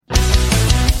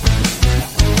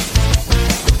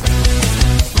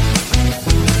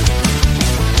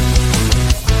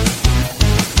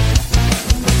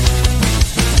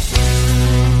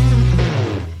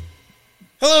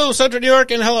Hello, Central New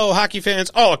York, and hello, hockey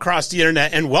fans all across the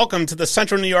internet, and welcome to the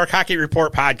Central New York Hockey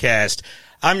Report podcast.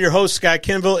 I'm your host, Scott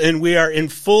Kinville, and we are in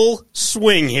full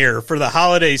swing here for the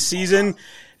holiday season.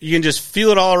 You can just feel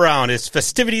it all around. It's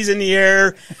festivities in the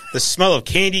air, the smell of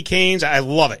candy canes. I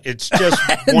love it. It's just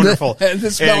wonderful.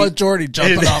 The smell of Jordy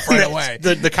jumping off right away.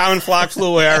 The common flock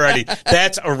flew away already.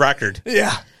 That's a record.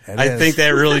 Yeah. I think that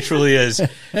really, truly is.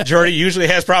 Jordy usually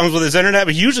has problems with his internet,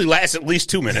 but usually lasts at least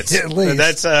 2 minutes. At least.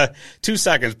 That's 2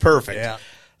 seconds. Perfect. Yeah.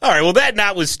 All right. Well, that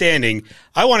notwithstanding,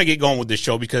 I want to get going with this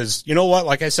show because, you know what?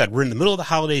 Like I said, we're in the middle of the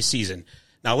holiday season.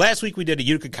 Now, last week we did a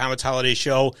Utica Comets holiday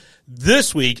show.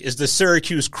 This week is the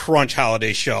Syracuse Crunch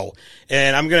holiday show.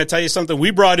 And I'm going to tell you something.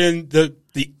 We brought in the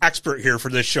expert here for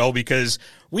this show because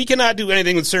we cannot do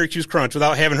anything with Syracuse Crunch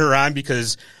without having her on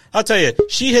because I'll tell you,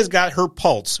 she has got her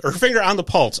finger on the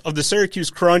pulse of the Syracuse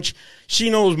Crunch. She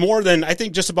knows more than I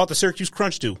think just about the Syracuse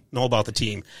Crunch do know about the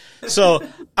team. So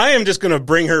I am just going to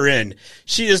bring her in.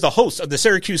 She is the host of the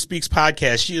Syracuse Speaks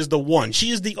Podcast. She is the one.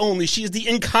 She is the only. She is the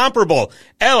incomparable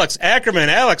Alex Ackerman.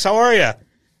 Alex, how are you?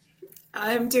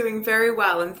 I'm doing very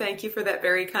well, and thank you for that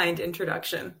very kind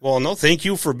introduction. Well, no, thank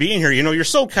you for being here. You know, you're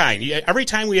so kind. Every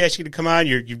time we ask you to come on,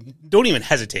 you don't even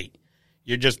hesitate.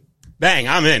 You're just, bang,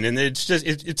 I'm in, and it's just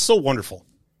it's so wonderful.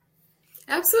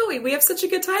 Absolutely. We have such a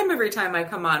good time every time I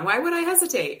come on. Why would I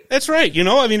hesitate? That's right. You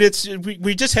know, I mean,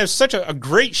 we just have such a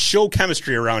great show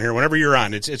chemistry around here whenever you're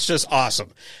on. It's just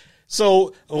awesome.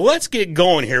 So let's get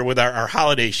going here with our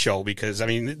holiday show because, I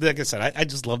mean, like I said, I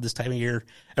just love this time of year.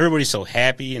 Everybody's so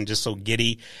happy and just so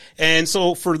giddy. And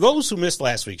so for those who missed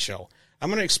last week's show, I'm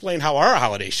going to explain how our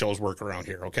holiday shows work around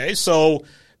here, okay? So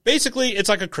basically, it's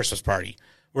like a Christmas party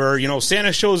where, you know,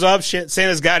 Santa shows up.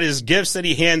 Santa's got his gifts that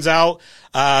he hands out.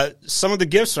 Some of the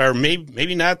gifts are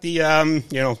maybe not the,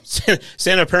 you know,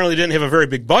 Santa apparently didn't have a very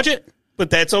big budget, but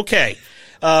that's okay.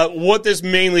 What this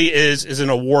mainly is an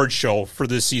award show for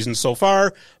this season so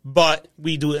far, but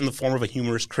we do it in the form of a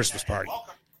humorous Christmas party.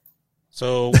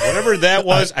 So whatever that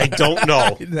was, I don't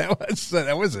know.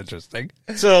 That was interesting.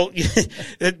 So,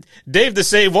 Dave the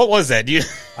Save, what was that?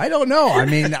 I don't know. I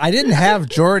mean, I didn't have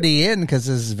Jordy in because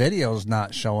his video's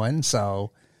not showing,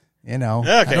 so... You know,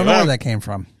 okay, I don't know where that came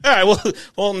from. All right,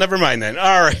 well, never mind then.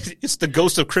 All right, it's the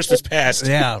ghost of Christmas past.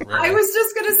 Yeah, really. I was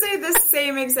just going to say the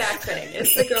same exact thing.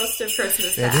 It's the ghost of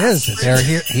Christmas past. It is. They're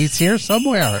here. He's here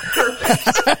somewhere.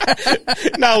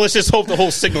 Perfect. Now let's just hope the whole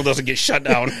signal doesn't get shut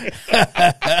down.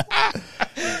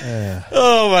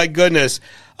 Oh, my goodness.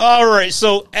 All right,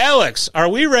 so, Alex, are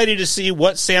we ready to see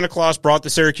what Santa Claus brought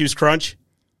to Syracuse Crunch?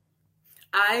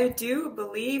 I do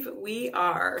believe we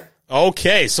are.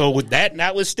 Okay, so with that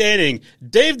notwithstanding,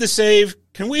 Dave the Save,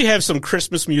 can we have some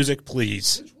Christmas music,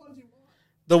 please? Which one do you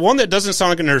want? The one that doesn't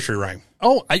sound like a nursery rhyme.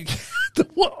 Oh,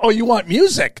 you want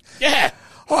music? Yeah.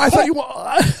 Oh, I thought you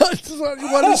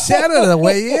wanted Santa to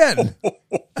weigh in.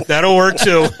 That'll work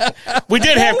too. We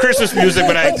did have Christmas music,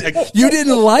 but you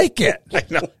didn't like it. I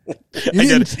know.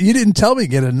 You didn't tell me to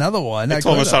get another one. I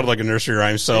told him it sounded like a nursery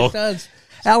rhyme. So, it does.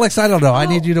 Alex, I don't know. I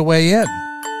need you to weigh in.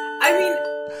 I mean,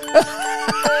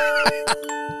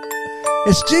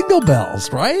 it's Jingle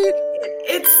Bells, right?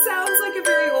 it sounds like a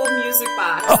very old music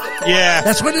box. Yeah,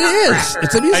 that's what it is.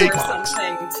 It's a music box.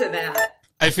 Something to that.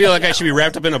 I feel like I should be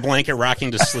wrapped up in a blanket,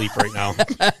 rocking to sleep right now.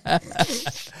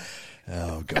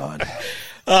 Oh God.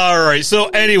 All right. So,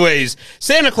 anyways,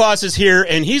 Santa Claus is here,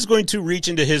 and he's going to reach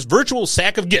into his virtual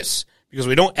sack of gifts. Because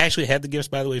we don't actually have the gifts,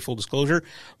 by the way, full disclosure.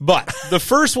 But the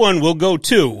first one will go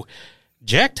to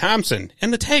Jack Thompson.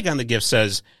 And the tag on the gift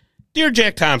says, Dear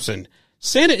Jack Thompson,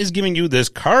 Santa is giving you this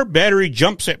car battery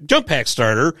jump pack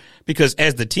starter because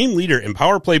as the team leader in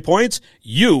power play points,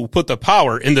 you put the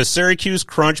power in the Syracuse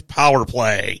Crunch power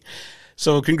play.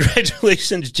 So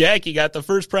congratulations, Jack. You got the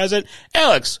first present.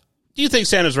 Alex, do you think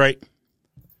Santa's right?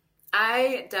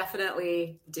 I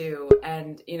definitely do.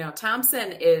 And, you know,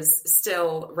 Thompson is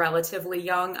still relatively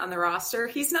young on the roster.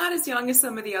 He's not as young as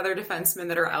some of the other defensemen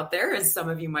that are out there, as some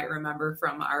of you might remember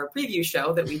from our preview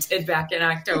show that we did back in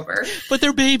October. But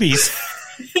they're babies.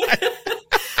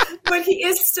 But he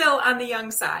is still on the young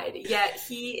side, yet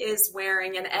he is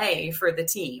wearing an A for the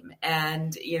team.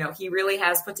 And, you know, he really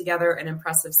has put together an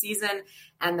impressive season.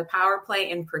 And the power play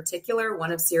in particular,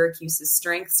 one of Syracuse's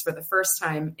strengths for the first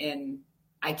time in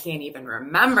I can't even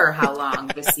remember how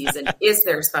long this season is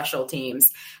their special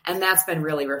teams. And that's been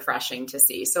really refreshing to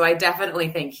see. So I definitely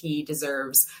think he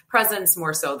deserves presents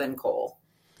more so than Cole.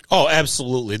 Oh,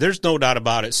 absolutely. There's no doubt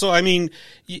about it. So, I mean,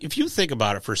 if you think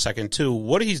about it for a second, too,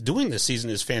 what he's doing this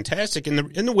season is fantastic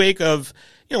in the wake of,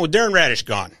 you know, with Darren Radish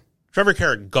gone, Trevor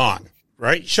Carrick gone,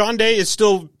 right? Sean Day is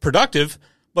still productive,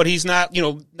 but he's not,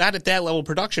 not at that level of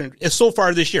production so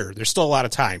far this year. There's still a lot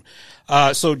of time.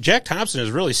 So Jack Thompson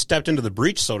has really stepped into the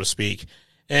breach, so to speak,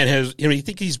 and has, you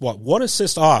think he's one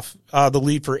assist off the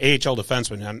lead for AHL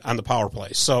defenseman on the power play.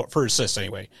 So for assists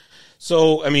anyway.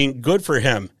 So, good for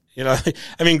him. Granted,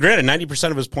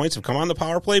 90% of his points have come on the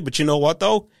power play, but you know what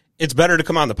though? It's better to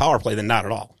come on the power play than not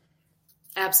at all.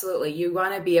 Absolutely. You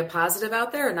want to be a positive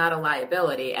out there and not a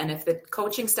liability. And if the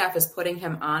coaching staff is putting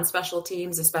him on special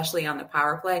teams, especially on the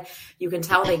power play, you can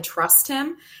tell they trust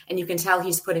him and you can tell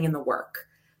he's putting in the work.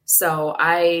 So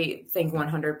I think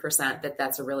 100% that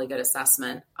that's a really good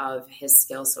assessment of his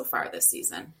skills so far this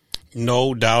season.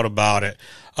 No doubt about it.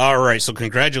 All right. So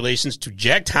congratulations to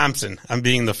Jack Thompson on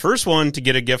being the first one to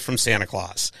get a gift from Santa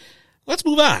Claus. Let's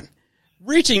move on.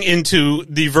 Reaching into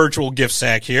the virtual gift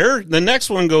sack here, the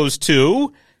next one goes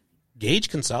to Gage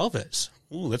Gonsalves.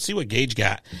 Ooh, let's see what Gage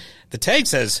got. The tag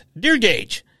says, "Dear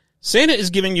Gage, Santa is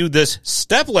giving you this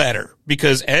step ladder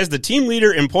because as the team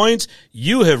leader in points,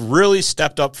 you have really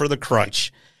stepped up for the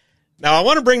Crunch." Now, I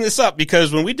want to bring this up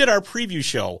because when we did our preview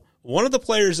show, one of the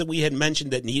players that we had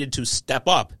mentioned that needed to step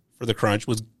up for the Crunch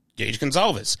was Gage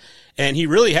Gonsalves. And he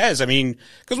really has.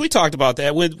 Because we talked about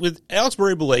that with Alex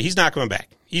Murray-Boulet. He's not coming back.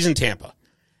 He's in Tampa.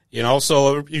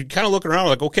 So you kind of look around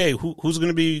like, okay, who's going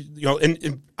to be,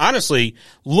 and honestly,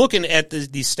 looking at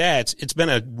these stats, it's been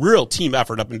a real team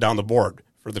effort up and down the board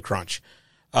for the Crunch.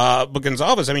 But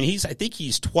Gonsalves, I think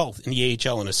he's 12th in the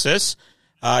AHL in assists.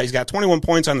 He's got 21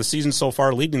 points on the season so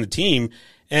far, leading the team.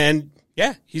 And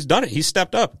yeah, he's done it. He's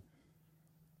stepped up.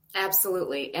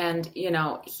 Absolutely. And,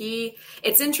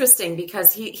 it's interesting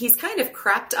because he's kind of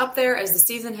crept up there as the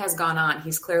season has gone on.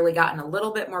 He's clearly gotten a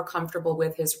little bit more comfortable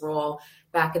with his role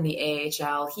back in the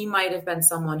AHL. He might have been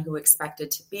someone who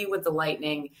expected to be with the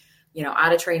Lightning,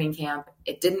 out of training camp.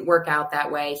 It didn't work out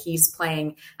that way. He's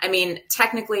playing,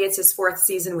 technically it's his fourth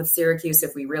season with Syracuse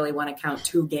if we really want to count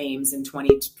 2 games in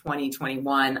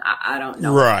 2021. I don't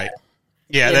know. Right.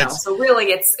 Yeah. So really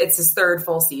it's his third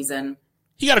full season.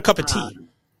 He got a cup of tea.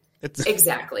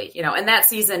 Exactly. And that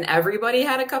season, everybody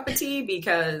had a cup of tea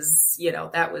because,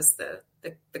 that was the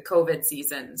COVID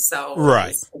season. So right. It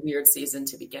was a weird season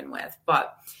to begin with.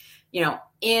 But,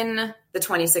 in the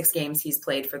 26 games he's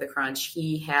played for the Crunch,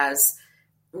 he has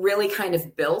really kind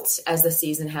of built as the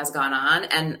season has gone on.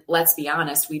 And let's be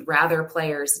honest, we'd rather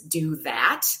players do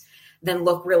that than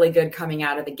look really good coming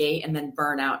out of the gate and then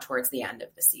burn out towards the end of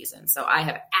the season. So I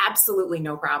have absolutely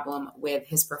no problem with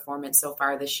his performance so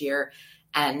far this year.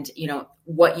 And,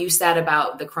 what you said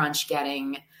about the Crunch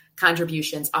getting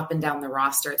contributions up and down the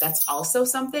roster, that's also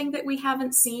something that we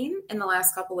haven't seen in the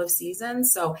last couple of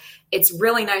seasons. So it's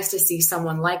really nice to see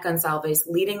someone like Gonsalves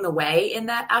leading the way in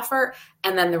that effort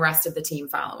and then the rest of the team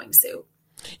following suit.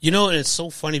 And it's so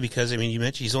funny because, you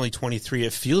mentioned he's only 23.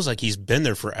 It feels like he's been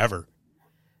there forever.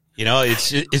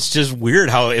 It's just weird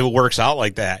how it works out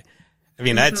like that.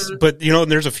 But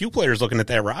there's a few players looking at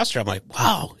that roster. I'm like,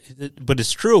 wow, but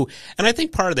it's true. And I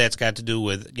think part of that's got to do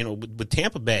with, with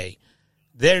Tampa Bay,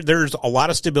 there's a lot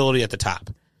of stability at the top.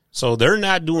 So they're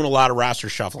not doing a lot of roster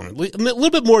shuffling. A little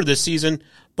bit more this season,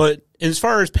 but as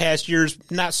far as past years,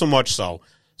 not so much so.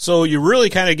 So you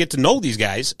really kind of get to know these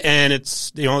guys. And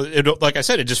it's, like I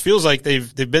said, it just feels like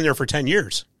they've been there for 10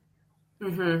 years.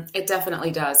 Mm-hmm. It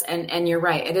definitely does. And you're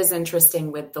right. It is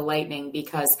interesting with the Lightning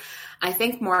because I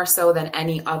think more so than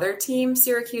any other team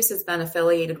Syracuse has been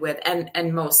affiliated with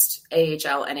and most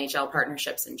AHL, NHL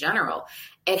partnerships in general,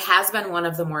 it has been one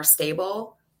of the more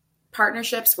stable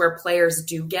partnerships where players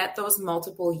do get those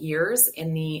multiple years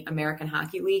in the American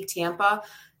Hockey League. Tampa,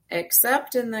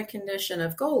 except in the condition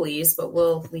of goalies, but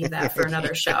we'll leave that for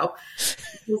another show,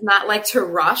 does not like to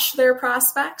rush their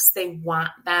prospects. They want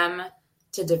them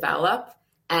to develop.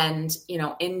 And,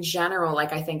 in general,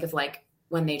 I think of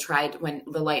when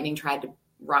the Lightning tried to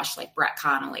rush Brett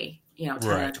Connolly, 10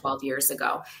 right. or 12 years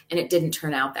ago, and it didn't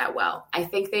turn out that well. I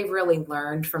think they've really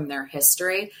learned from their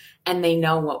history and they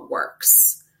know what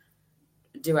works.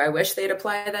 Do I wish they'd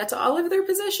apply that to all of their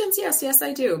positions? Yes,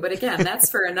 I do. But again,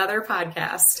 that's for another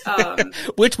podcast.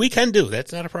 Which we can do.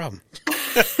 That's not a problem.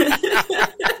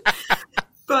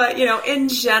 But, in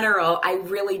general, I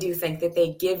really do think that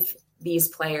they give these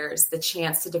players the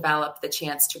chance to develop, the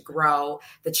chance to grow,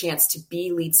 the chance to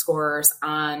be lead scorers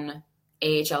on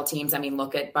AHL teams.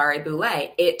 Look at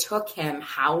Barré-Boulet. It took him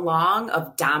how long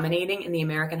of dominating in the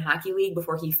American Hockey League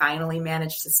before he finally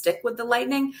managed to stick with the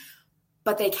Lightning?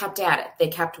 But they kept at it. They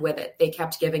kept with it. They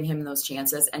kept giving him those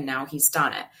chances, and now he's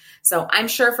done it. So I'm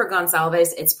sure for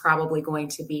Gonsalves, it's probably going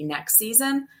to be next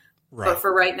season. Right. But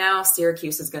for right now,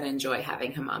 Syracuse is going to enjoy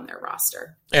having him on their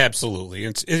roster. Absolutely.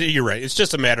 You're right. It's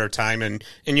just a matter of time. And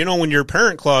when your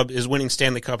parent club is winning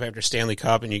Stanley Cup after Stanley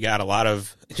Cup and you got a lot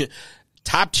of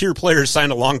top tier players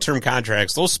signed to long-term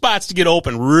contracts, those spots to get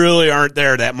open really aren't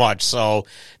there that much. So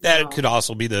that could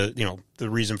also be the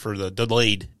reason for the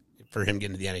delayed for him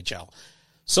getting to the NHL.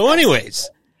 So anyways,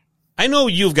 I know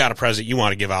you've got a present you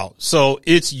want to give out. So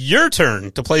it's your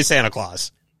turn to play Santa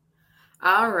Claus.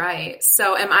 All right.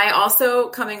 So am I also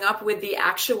coming up with the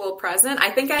actual present? I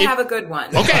think I have a good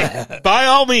one. Okay. By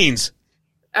all means.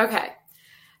 Okay.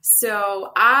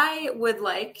 So I would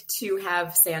like to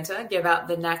have Santa give out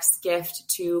the next gift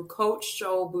to Coach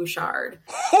Joel Bouchard.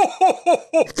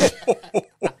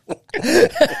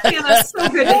 Santa, so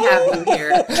good to have you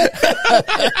here.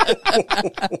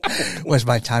 Was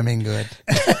my timing good?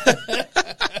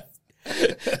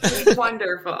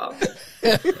 Wonderful.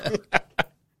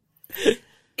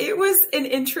 It was an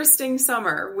interesting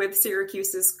summer with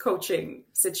Syracuse's coaching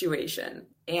situation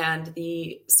and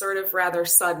the sort of rather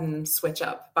sudden switch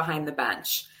up behind the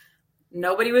bench.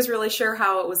 Nobody was really sure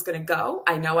how it was going to go.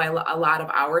 I know a lot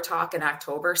of our talk in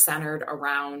October centered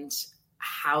around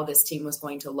how this team was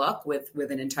going to look with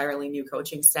an entirely new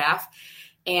coaching staff.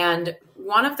 And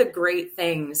one of the great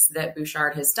things that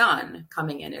Bouchard has done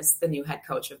coming in as the new head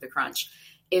coach of the Crunch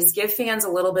is give fans a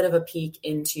little bit of a peek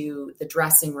into the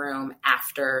dressing room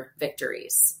after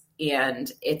victories. And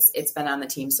it's been on the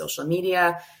team's social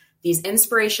media. These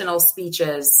inspirational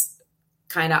speeches,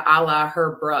 kind of a la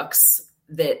Herb Brooks,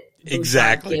 that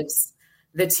exactly gives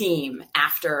the team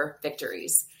after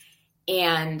victories.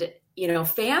 And,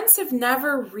 fans have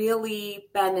never really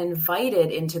been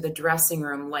invited into the dressing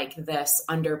room like this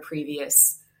under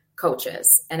previous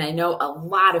coaches. And I know a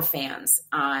lot of fans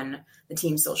on the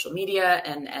team's social media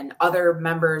and other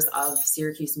members of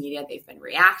Syracuse media, they've been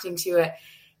reacting to it.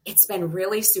 It's been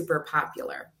really super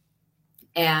popular.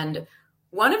 And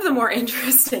one of the more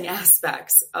interesting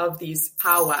aspects of these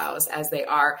powwows, as they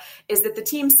are, is that the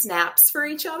team snaps for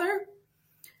each other.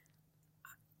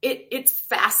 It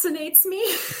fascinates me.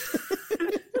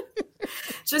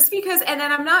 Just because, and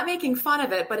then I'm not making fun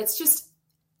of it, but it's just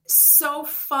so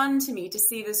fun to me to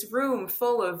see this room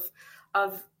full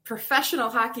of professional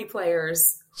hockey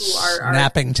players who are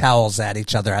snapping towels at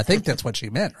each other. I think that's what she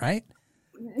meant, right?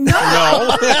 No.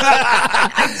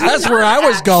 That's where I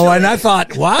was going. I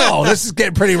thought, wow, this is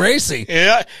getting pretty racy.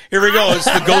 Yeah, here we go. It's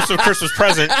the ghost of Christmas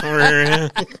present. I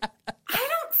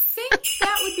don't think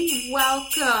that would be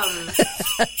welcome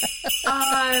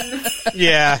on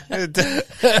yeah.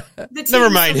 the Never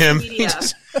mind him. Media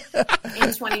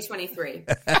in 2023.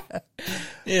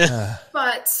 Yeah.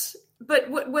 But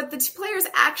what the players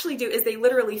actually do is they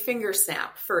literally finger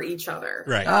snap for each other.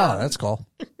 Right. Oh, that's cool.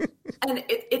 And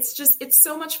it's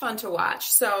so much fun to watch.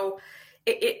 So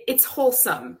it's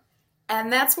wholesome.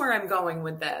 And that's where I'm going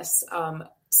with this.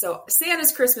 So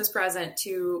Santa's Christmas present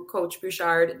to Coach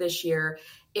Bouchard this year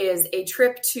is a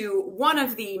trip to one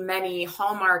of the many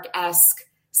Hallmark-esque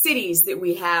cities that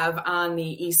we have on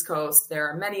the East Coast. There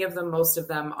are many of them. Most of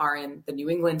them are in the New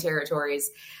England territories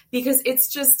because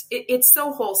it's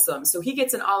so wholesome. So he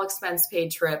gets an all expense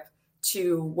paid trip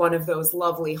to one of those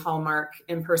lovely Hallmark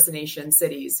impersonation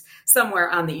cities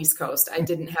somewhere on the East Coast. I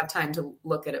didn't have time to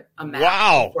look at a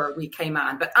map before we came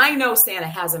on, but I know Santa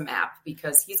has a map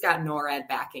because he's got NORAD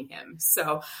backing him.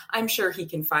 So I'm sure he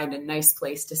can find a nice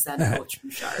place to send Coach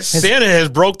Bouchard. Santa has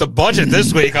broke the budget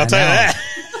this week, I'll tell you that.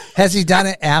 Has he done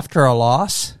it after a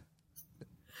loss?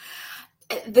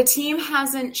 The team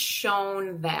hasn't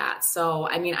shown that. So,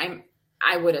 I mean,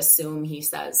 I would assume he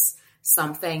says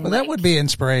something. Well, that would be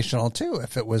inspirational too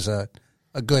if it was a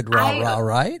good rah-rah,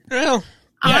 right? Well,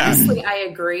 honestly, I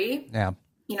agree. Yeah.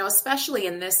 Especially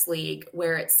in this league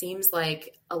where it seems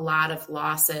like a lot of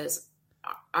losses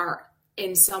are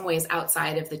in some ways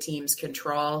outside of the team's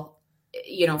control.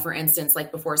 For instance,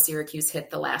 like before Syracuse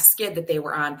hit the last skid that they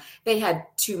were on, they had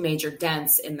 2 major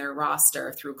dents in their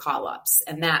roster through call-ups,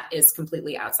 and that is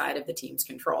completely outside of the team's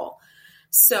control.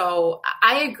 So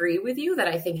I agree with you that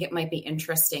I think it might be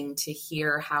interesting to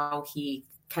hear how he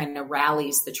kind of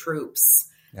rallies the troops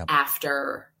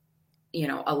after,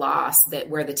 a loss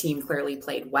where the team clearly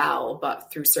played well,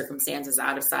 but through circumstances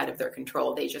outside of their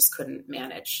control, they just couldn't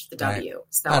manage the W. Right.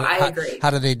 So I agree.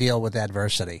 How do they deal with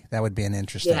adversity? That would be an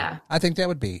interesting. Yeah. I think that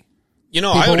would be.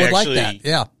 I would actually like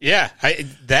that. Yeah.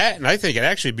 And I think it'd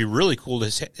actually be really cool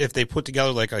if they put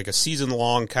together like a season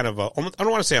long kind of I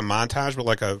don't want to say a montage, but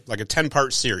like a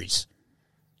 10-part series.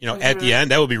 At the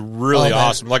end, that would be really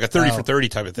awesome. Like a 30 for 30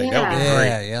 type of thing. Yeah. That would be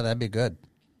great. Yeah, that'd be good.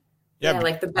 Yeah,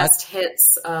 like the best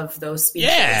hits of those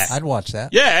speeches. Yeah. I'd watch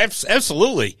that. Yeah,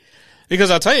 absolutely. Because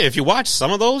I'll tell you, if you watch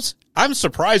some of those, I'm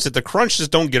surprised that the Crunch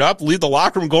just don't get up, leave the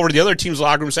locker room, go over to the other team's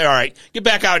locker room and say, all right, get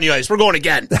back out in the ice. We're going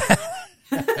again.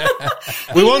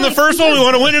 We won the first one. We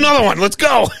want to win another one. Let's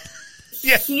go.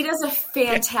 Yeah. He does a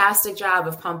fantastic job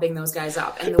of pumping those guys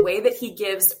up. And the way that he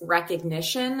gives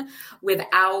recognition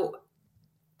without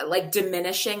like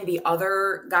diminishing the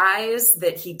other guys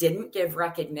that he didn't give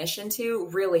recognition to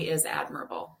really is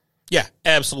admirable. Yeah,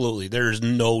 absolutely. There's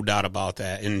no doubt about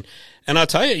that. And I'll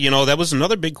tell you, that was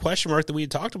another big question mark that we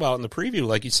had talked about in the preview.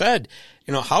 Like you said,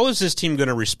 how is this team going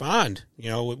to respond?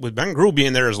 With Ben Grew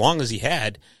being there as long as he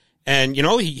had. And,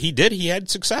 he did. He had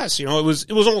success. It was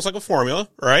almost like a formula,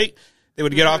 right? They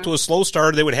would get off to a slow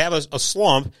start. They would have a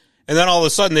slump. And then all of a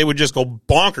sudden they would just go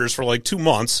bonkers for like 2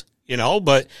 months,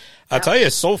 But I'll tell you,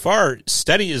 so far,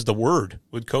 steady is the word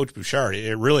with Coach Bouchard.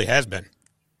 It really has been.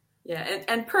 Yeah,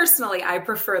 and personally, I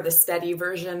prefer the steady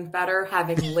version better,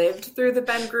 having lived through the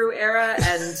Ben Grew era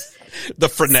and the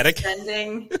frenetic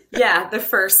spending, the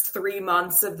first 3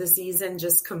 months of the season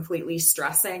just completely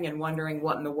stressing and wondering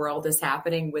what in the world is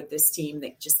happening with this team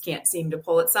that just can't seem to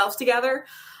pull itself together.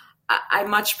 I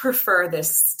much prefer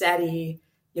this steady,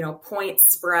 point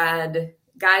spread,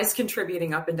 guys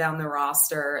contributing up and down the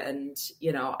roster, and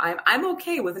I'm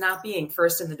okay with not being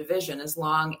first in the division as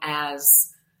long as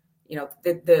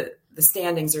the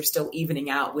standings are still evening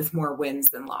out with more wins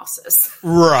than losses.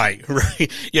 Right.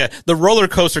 Yeah, the roller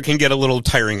coaster can get a little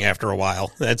tiring after a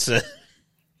while. That's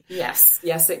Yes,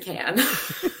 it can.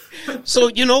 So,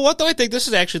 you know what, though? I think this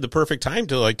is actually the perfect time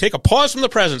to take a pause from the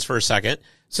presents for a second,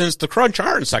 since the Crunch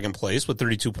are in second place with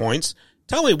 32 points.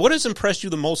 Tell me, what has impressed you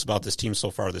the most about this team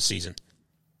so far this season?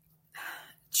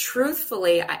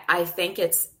 Truthfully, I think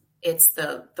it's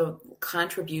the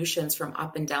contributions from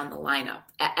up and down the lineup.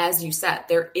 As you said,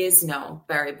 there is no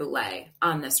Barry Boulay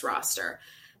on this roster.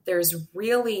 There's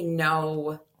really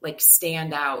no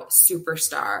standout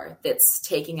superstar that's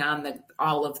taking on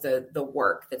all of the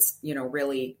work that's,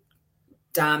 really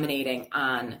dominating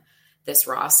on this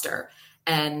roster.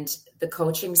 And the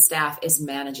coaching staff is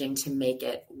managing to make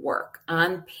it work.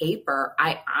 On paper,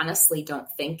 I honestly don't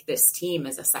think this team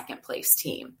is a second place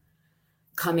team.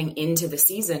 Coming into the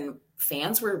season,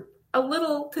 fans were a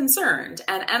little concerned,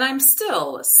 and I'm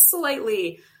still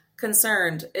slightly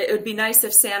concerned. It would be nice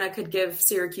if Santa could give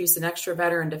Syracuse an extra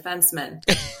veteran defenseman.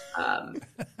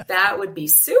 That would be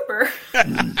super.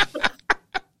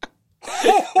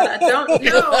 I don't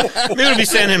know. Maybe it'll be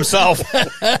Santa himself.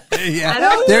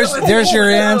 Yeah, there's your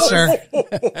answer.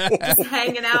 Just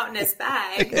hanging out in his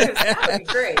bag. That would be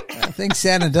great. I think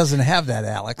Santa doesn't have that,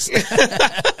 Alex.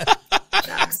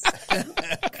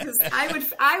 Because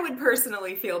I would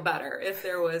personally feel better if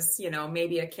there was,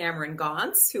 maybe a Cameron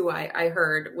Gauntz, who I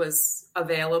heard was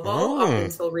available up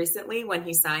until recently when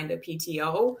he signed a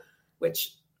PTO,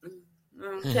 which,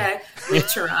 with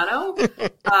Toronto.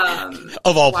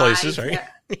 Of all places, right?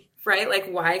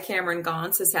 Right? Why Cameron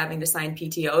Gauntz is having to sign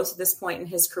PTOs at this point in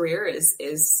his career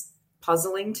is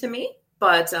puzzling to me.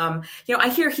 But, I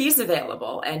hear he's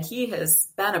available, and he has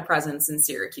been a presence in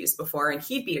Syracuse before, and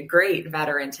he'd be a great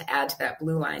veteran to add to that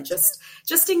blue line, just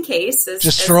in case.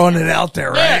 Just throwing it out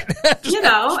there, right? As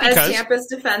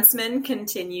Tampa's defensemen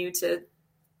continue to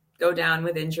go down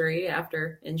with injury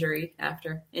after injury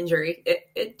after injury,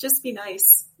 it'd just be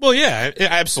nice. Well, yeah,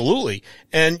 absolutely.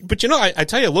 But I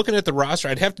tell you, looking at the roster,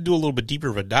 I'd have to do a little bit deeper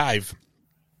of a dive.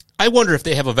 I wonder if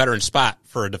they have a veteran spot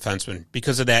for a defenseman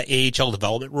because of that AHL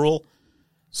development rule.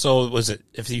 So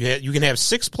if you can have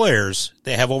 6 players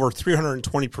that have over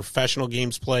 320 professional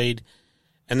games played,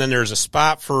 and then there's a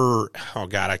spot for I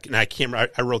can't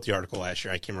remember. I wrote the article last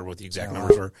year. I can't remember what the exact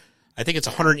numbers were. I think it's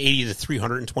 180 to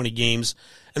 320 games,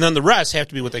 and then the rest have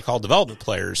to be what they call development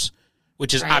players,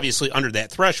 which is obviously under that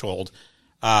threshold.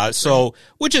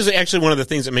 Which is actually one of the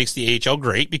things that makes the AHL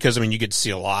great, because you get to see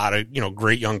a lot of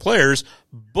great young players,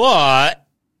 but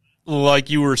like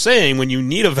you were saying, when you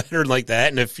need a veteran like that,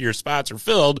 and if your spots are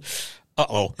filled,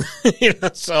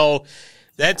 so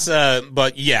that's,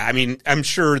 but yeah, I'm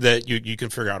sure that you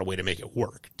can figure out a way to make it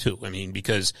work too.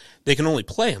 Because they can only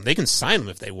play them. They can sign them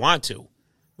if they want to,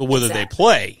 but whether they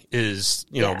play is,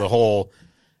 the whole,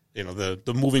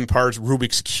 the moving parts,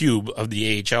 Rubik's Cube of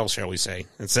the AHL, shall we say.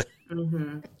 It's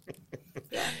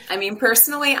Yeah.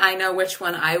 Personally, I know which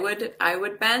one I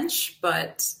would bench,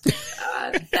 but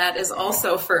that is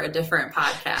also for a different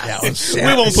podcast. We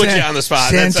won't put you on the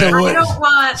spot. Santa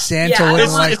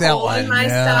wouldn't like that one.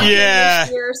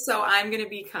 Year, so I'm going to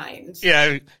be kind.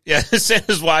 Yeah.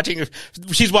 Santa's watching.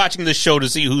 She's watching this show to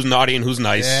see who's naughty and who's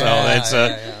nice. Yeah, so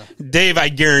that's Dave, I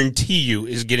guarantee you,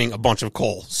 is getting a bunch of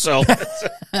coal. So.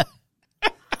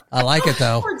 I like it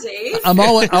though. Poor Dave. I'm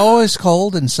always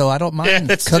cold, and so I don't mind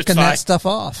cooking that stuff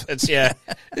off.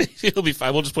 He'll be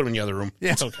fine. We'll just put him in the other room.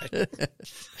 Yeah. It's okay.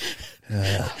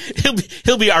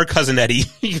 He'll be our cousin Eddie.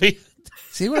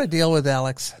 See what I deal with,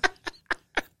 Alex?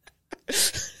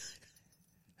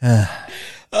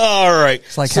 All right.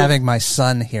 It's like having my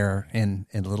son here in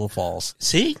Little Falls.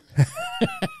 See,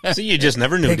 you just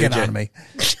never knew, did you? On me.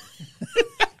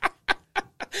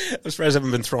 I'm surprised I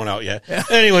haven't been thrown out yet. Yeah.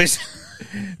 Anyways.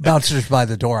 Bouncers by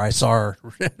the door. I saw her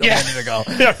a minute ago.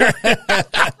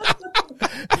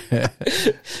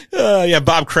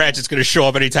 Bob Cratchit's going to show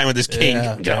up anytime with his cane.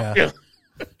 Yeah.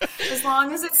 As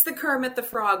long as it's the Kermit the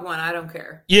Frog one, I don't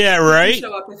care. Yeah, right? He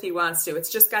can show up if he wants to. It's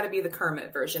just got to be the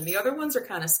Kermit version. The other ones are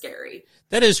kind of scary.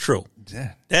 That is true.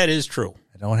 Yeah. That is true.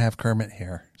 I don't have Kermit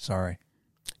here. Sorry.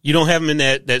 You don't have him in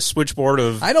that switchboard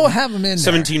of I don't have him in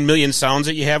 17 million sounds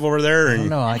that you have over there? And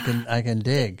no, I can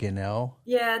dig, you know.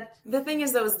 Yeah, the thing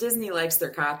is, though, is Disney likes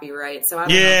their copyright, so I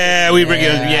don't know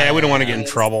we don't want to get in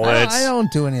trouble. I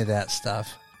don't do any of that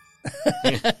stuff.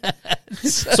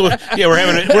 So we're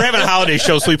having a holiday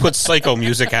show, so we put psycho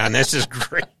music on. That's just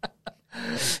great.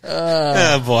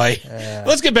 Oh boy,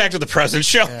 let's get back to the present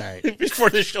show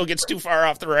before this show gets too far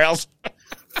off the rails.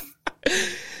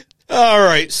 All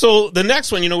right, so the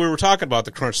next one, we were talking about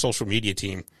the Crunch social media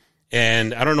team,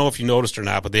 and I don't know if you noticed or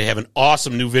not, but they have an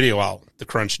awesome new video out. The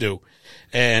Crunch do,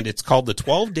 and it's called the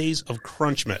 12 Days of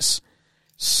Crunchmas.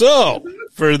 So,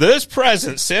 for this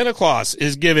present, Santa Claus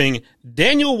is giving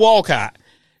Daniel Walcott,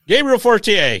 Gabriel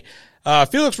Fortier,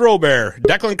 Felix Robert,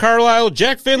 Declan Carlisle,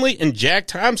 Jack Finley, and Jack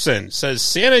Thompson. Says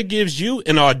Santa gives you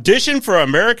an audition for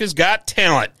America's Got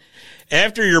Talent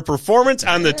after your performance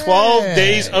on the 12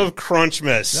 Days of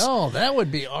Crunchmas. No, that would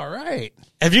be all right.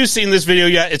 Have you seen this video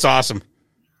yet? It's awesome.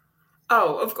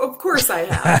 Oh, of course I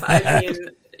have. I mean...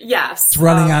 Yes. It's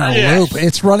running on a loop.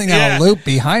 It's running on a loop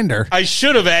behind her. I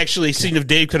should have actually seen if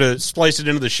Dave could have spliced it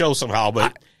into the show somehow,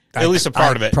 but at least a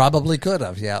part of it. Probably could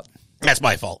have, yeah. That's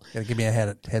my fault. Got to give me a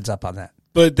heads up on that.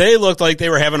 But they looked like they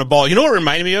were having a ball. You know what it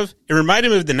reminded me of? It reminded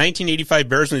me of the 1985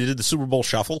 Bears when they did the Super Bowl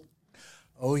Shuffle.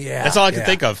 Oh, yeah. That's all I could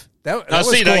think of. That now, was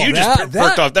see, cool. Now you just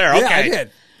perked up there. Okay. Yeah, I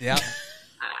did. Yeah.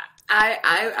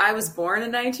 I was born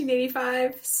in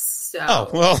 1985, so... Oh,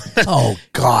 well. Oh,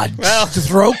 God. Well, to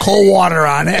throw cold water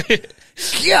on it.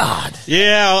 God.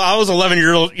 Yeah, I was 11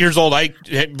 years old. I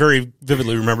very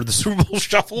vividly remember the Super Bowl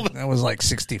Shuffle. I was like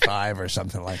 65 or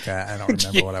something like that. I don't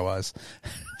remember what I was.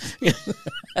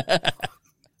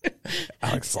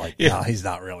 Alex is like, no, he's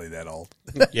not really that old.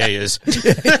 Yeah, he is.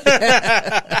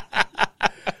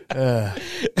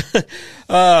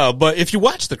 But if you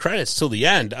watch the credits till the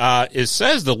end, it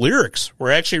says the lyrics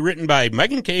were actually written by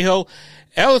Megan Cahill,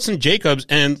 Allison Jacobs,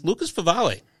 and Lucas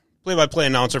Favale, play-by-play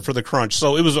announcer for the Crunch.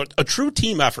 So it was a true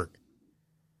team effort.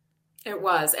 It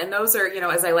was. And those are,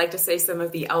 as I like to say, some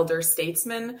of the elder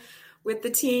statesmen with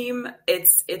the team.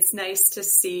 It's nice to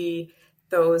see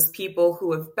those people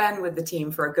who have been with the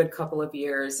team for a good couple of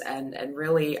years and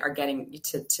really are getting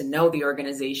to know the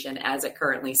organization as it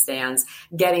currently stands,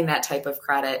 getting that type of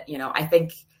credit. I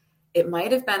think it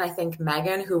might have been,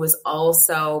 Megan, who was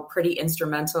also pretty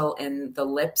instrumental in the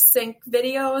lip sync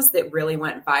videos that really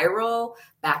went viral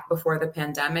back before the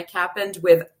pandemic happened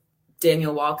with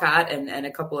Daniel Walcott and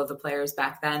a couple of the players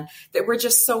back then that were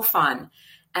just so fun.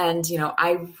 And,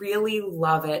 I really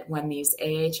love it when these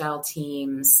AHL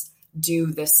teams do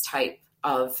this type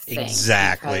of thing.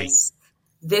 Exactly. Because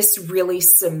this really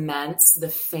cements the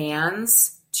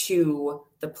fans to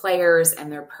the players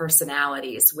and their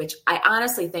personalities, which I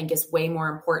honestly think is way more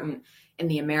important in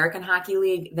the American Hockey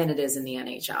League than it is in the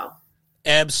NHL.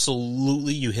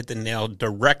 Absolutely. You hit the nail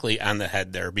directly on the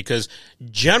head there, because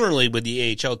generally with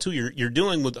the AHL too, you're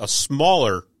dealing with a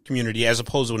smaller community as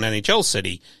opposed to an NHL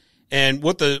city. And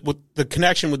what the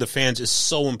connection with the fans is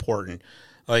so important.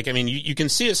 You can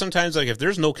see it sometimes, if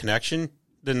there's no connection,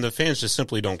 then the fans just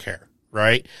simply don't care,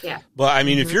 right? Yeah. But,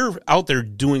 if you're out there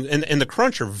doing, and the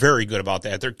Crunch are very good about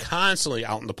that. They're constantly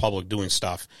out in the public doing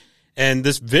stuff. And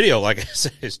this video, like I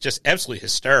said, is just absolutely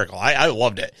hysterical. I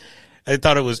loved it. I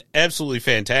thought it was absolutely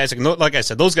fantastic. And like I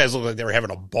said, those guys look like they were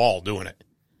having a ball doing it.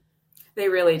 They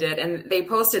really did. And they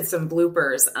posted some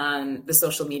bloopers on the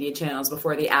social media channels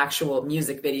before the actual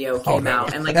music video came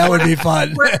out. And that would be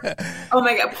fun. Oh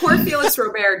my God. Poor Felix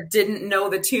Robert didn't know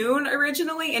the tune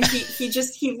originally. And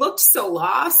he looked so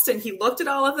lost, and he looked at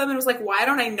all of them and was like, why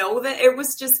don't I know that? It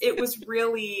was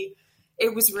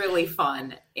really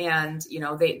fun. And,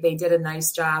 they did a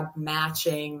nice job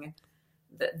matching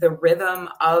the rhythm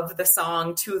of the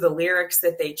song to the lyrics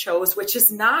that they chose, which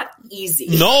is not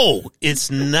easy. No,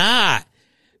 it's not.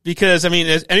 Because,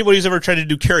 as anybody who's ever tried to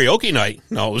do karaoke night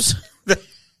knows,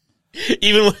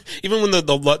 Even when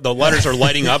the letters are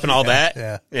lighting up and all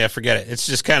that. Yeah, forget it. It's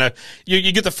just kind of,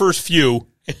 you get the first few,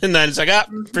 and then it's like,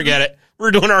 forget it.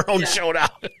 We're doing our own show now.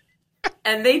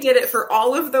 And they did it for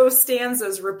all of those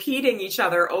stanzas, repeating each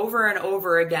other over and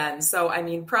over again. So, I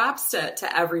mean, props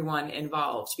to everyone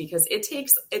involved, because it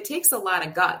takes a lot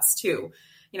of guts too.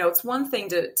 You know, it's one thing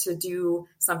to do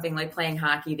something like playing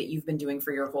hockey that you've been doing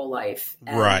for your whole life.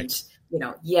 And, right. You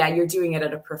know, yeah, you're doing it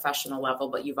at a professional level,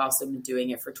 but you've also been doing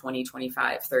it for 20,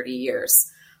 25, 30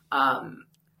 years.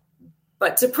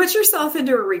 But to put yourself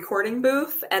into a recording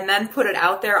booth and then put it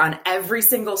out there on every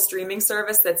single streaming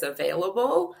service that's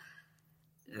available,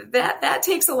 that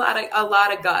takes a lot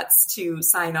of guts to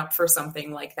sign up for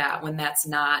something like that when that's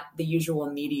not the usual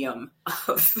medium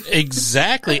of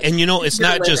exactly. And you know, it's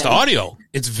not just audio;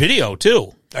 it's video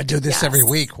too. I do this every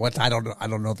week. I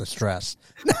don't know the stress.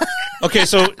 Okay,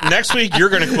 so next week you're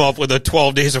going to come up with a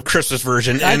 12 Days of Christmas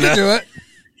version. I can do it.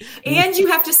 And you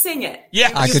have to sing it.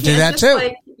 Yeah, I could do that too.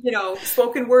 Like, you know,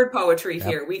 spoken word poetry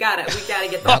here. We got to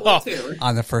get the whole tune.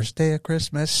 On the first day of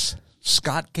Christmas,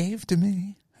 Scott gave to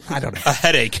me, I don't know, a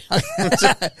headache. 2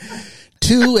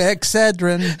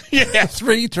 Excedrin. Yeah.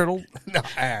 3 turtle. No,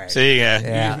 all right. See, you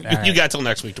right. got till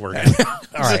next week to work on it.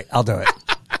 All right, I'll do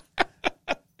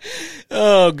it.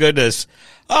 Oh, goodness.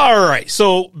 All right,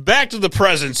 so back to the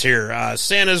presents here.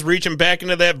 Santa's reaching back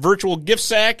into that virtual gift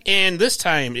sack, and this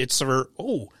time it's for,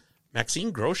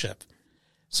 Maxine Groshep.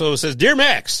 So it says, Dear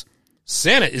Max,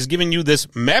 Santa is giving you this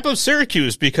map of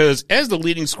Syracuse because as the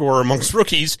leading scorer amongst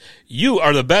rookies, you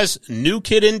are the best new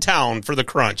kid in town for the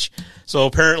Crunch. So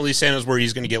apparently Santa's worried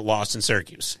he's going to get lost in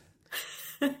Syracuse.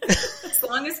 As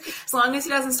long as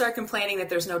he doesn't start complaining that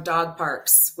there's no dog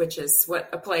parks, which is what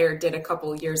a player did a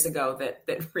couple of years ago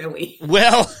that really...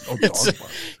 Well,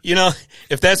 you know,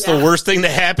 if that's the worst thing that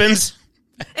happens,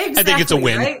 exactly, I think it's a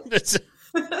win. Right?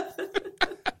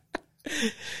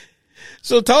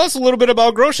 So tell us a little bit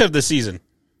about Groshep this season.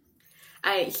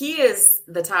 He is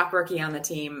the top rookie on the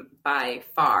team by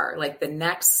far. Like the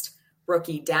next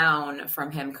rookie down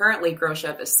from him. Currently,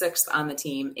 Groshep is 6th on the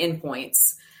team in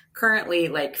points. Currently,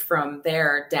 like from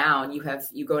there down,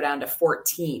 you go down to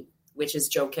 14th, which is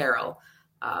Joe Carroll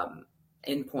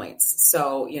in points.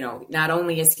 So, you know, not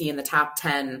only is he in the top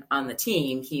 10 on the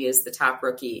team, he is the top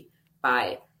rookie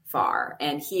by far.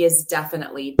 And he has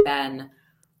definitely been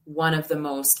one of the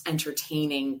most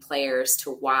entertaining players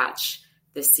to watch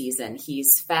this season.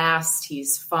 He's fast,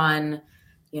 he's fun.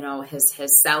 You know, his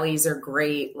sellies are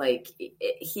great. Like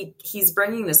he's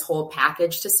bringing this whole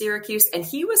package to Syracuse. And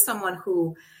he was someone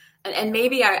who, and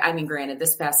maybe I mean, granted,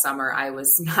 this past summer, I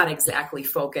was not exactly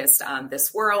focused on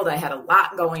this world. I had a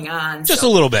lot going on. Just a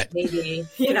little bit. Maybe,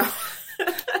 you know,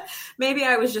 maybe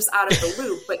I was just out of the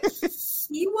loop, but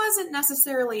he wasn't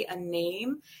necessarily a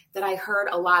name that I heard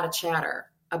a lot of chatter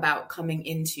about coming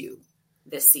into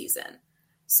this season.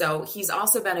 So he's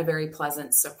also been a very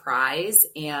pleasant surprise.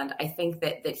 And I think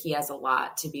that he has a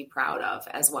lot to be proud of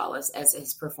as well as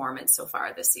his performance so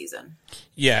far this season.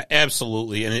 Yeah,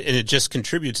 absolutely. And it just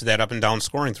contributes to that up and down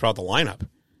scoring throughout the lineup,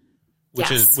 which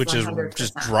is 100%.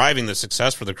 Just driving the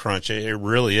success for the Crunch. It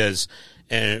really is.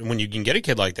 And when you can get a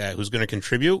kid like that who's going to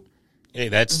contribute, hey,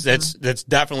 that's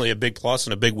definitely a big plus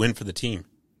and a big win for the team.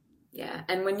 Yeah.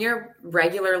 And when you're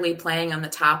regularly playing on the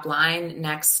top line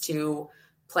next to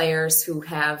players who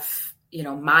have, you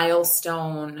know,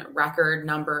 milestone record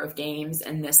number of games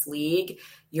in this league,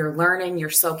 you're learning, you're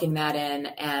soaking that in,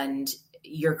 and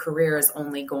your career is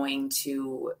only going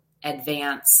to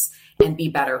advance and be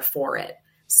better for it.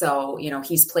 So, you know,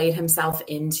 he's played himself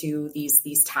into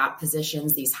these top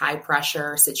positions, these high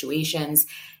pressure situations,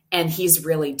 and he's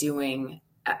really doing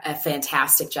a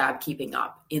fantastic job keeping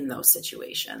up in those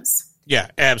situations.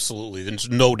 Yeah, absolutely. There's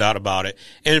no doubt about it.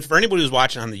 And for anybody who's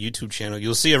watching on the YouTube channel,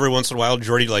 you'll see every once in a while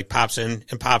Jordy like pops in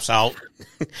and pops out.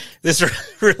 This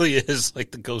really is like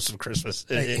the ghost of Christmas.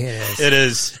 It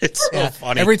is. It's so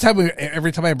funny. Every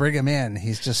time I bring him in,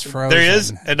 he's just frozen. There he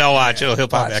is. And now watch, he'll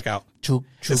pop back out.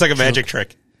 It's like a magic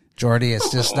trick. Jordy,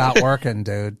 it's just not working,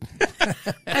 dude.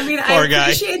 I mean, I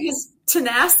appreciate his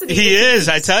tenacity. He is.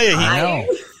 I tell you.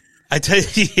 I tell you,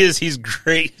 he is. He's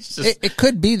great. It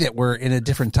could be that we're in a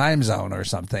different time zone or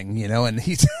something, you know, and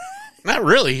he's not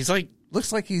really. He's like,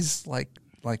 looks like he's like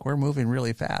we're moving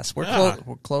really fast. We're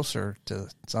closer to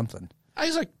something.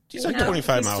 He's like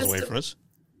 25 miles away from us.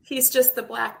 He's just the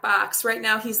black box. Right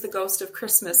now, he's the ghost of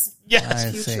Christmas.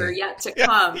 Yes. Future yet to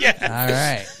come. Yeah. All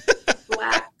right.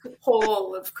 Black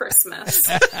hole of Christmas.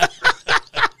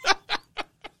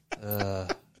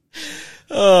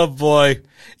 Oh boy.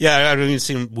 Yeah, I don't even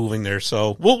see him moving there,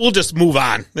 so we'll just move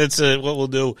on. That's what we'll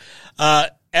do.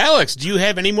 Alex, do you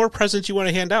have any more presents you want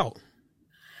to hand out?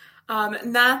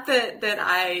 Not that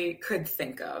I could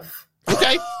think of.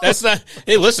 Okay, that's not.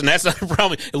 Hey, listen, that's not a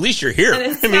problem. At least you're here.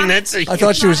 I mean, that's. I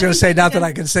thought she was going to say not that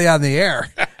I can say on the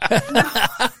air.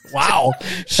 Wow,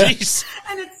 jeez.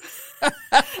 And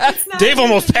it's not Dave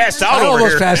almost passed out. I over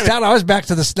almost here. passed out. I was back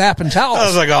to the snap and towels. I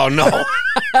was like, oh no.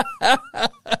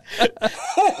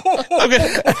 I'm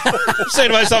saying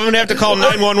to myself, I'm going to have to call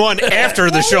 911 after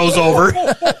the show's over.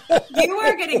 You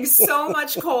are getting so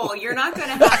much coal. You're not going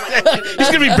to have like He's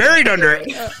going to be buried under it.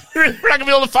 We're not going to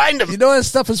be able to find him. You know what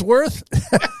stuff is worth?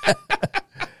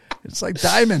 It's like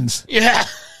diamonds. Yeah.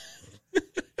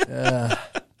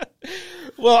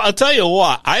 Well, I'll tell you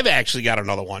what. I've actually got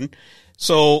another one.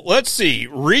 So let's see.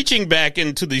 Reaching back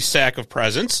into the sack of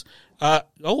presents.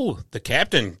 The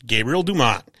captain, Gabriel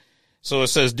Dumont. So it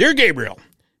says, Dear Gabriel,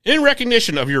 in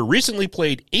recognition of your recently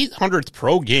played 800th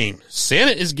pro game, Santa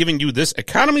is giving you this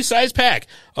economy-sized pack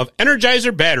of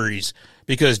Energizer batteries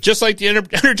because just like the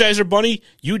Energizer Bunny,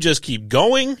 you just keep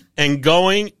going and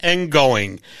going and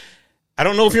going. I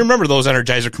don't know if you remember those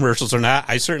Energizer commercials or not.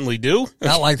 I certainly do.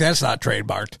 Not like that's not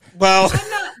trademarked. Well, I'm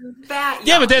not that young.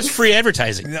 yeah, but that's free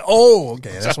advertising. Oh,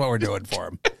 okay. That's what we're doing for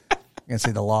him. You can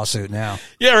see the lawsuit now.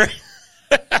 Yeah, right.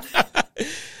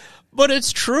 But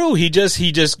it's true. He just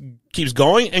keeps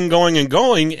going and going and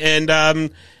going.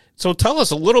 And so tell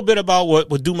us a little bit about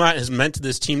what Dumont has meant to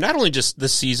this team, not only just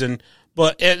this season,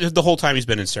 but the whole time he's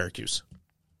been in Syracuse.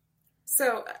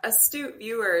 So astute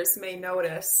viewers may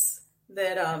notice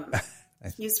that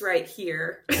he's right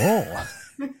here. Oh,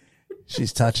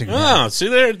 she's touching him. Oh, see,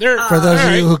 they're For those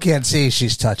of you who can't see,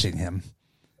 she's touching him.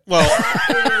 Well,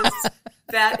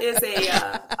 that is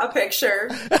a picture.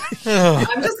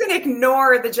 I'm just going to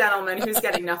ignore the gentleman who's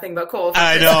getting nothing but coal.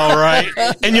 I know,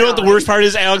 right? And you know what the worst part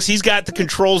is, Alex? He's got the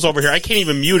controls over here. I can't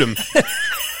even mute him.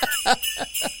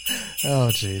 Oh,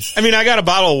 jeez. I mean, I got a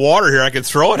bottle of water here. I could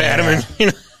throw it at him, and you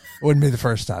know, Wouldn't be the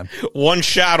first time. one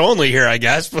shot only here, I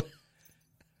guess. But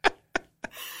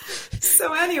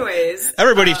So, anyways,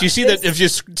 everybody, if you see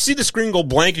the screen go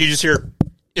blank, and you just hear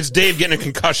it's Dave getting a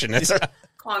concussion. That's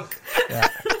clunk. Yeah.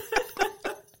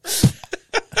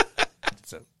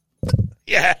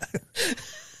 yeah.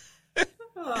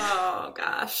 Oh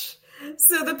gosh.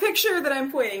 So the picture that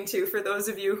I'm pointing to, for those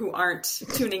of you who aren't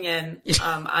tuning in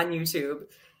on YouTube,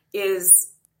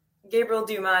 is Gabriel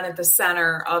Dumont at the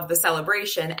center of the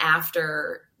celebration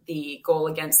after the goal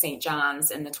against St.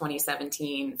 John's in the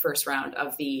 2017 first round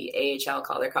of the AHL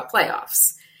Calder Cup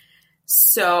playoffs.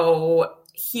 So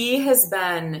he has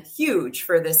been huge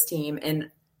for this team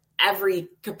in every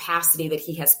capacity that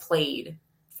he has played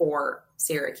for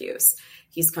Syracuse.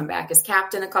 He's come back as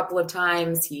captain a couple of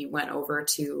times. He went over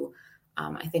to,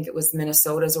 I think it was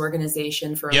Minnesota's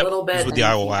organization for a little bit. With the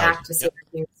Iowa Wild. Back to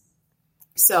Syracuse.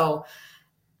 So,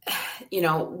 you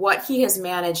know, what he has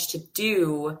managed to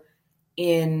do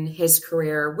in his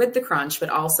career with the Crunch, but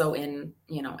also in,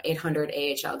 800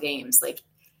 AHL games, like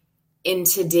in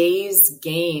today's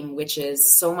game, which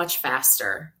is so much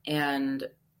faster and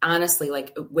honestly,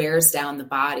 like it wears down the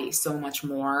body so much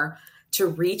more, to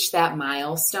reach that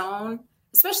milestone,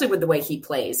 especially with the way he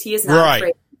plays. He is not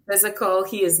afraid to be physical.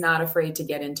 He is not afraid to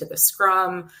get into the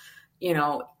scrum,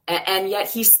 and yet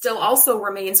he still also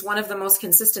remains one of the most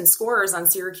consistent scorers on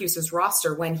Syracuse's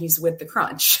roster when he's with the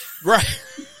Crunch. Right.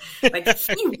 Like,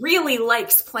 he really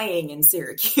likes playing in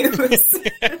Syracuse,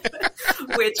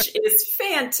 which is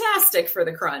fantastic for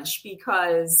the Crunch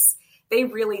because they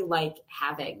really like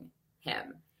having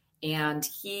him. And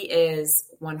he is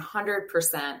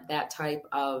 100% that type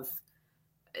of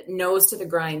nose to the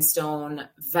grindstone,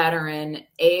 veteran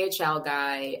AHL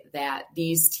guy that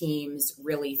these teams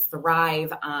really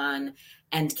thrive on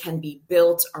and can be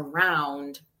built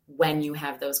around when you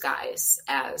have those guys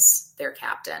as their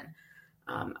captain.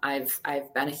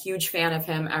 I've been a huge fan of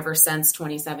him ever since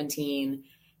 2017,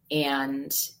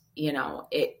 and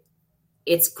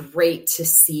it's great to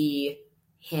see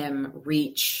him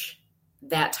reach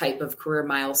that type of career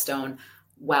milestone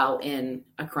while in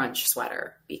a Crunch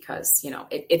sweater, because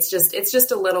it's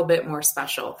just a little bit more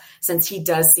special since he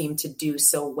does seem to do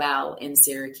so well in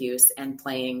Syracuse and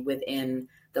playing within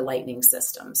the Lightning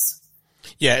systems.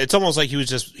 Yeah, it's almost like he was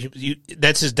just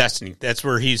that's his destiny. That's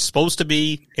where he's supposed to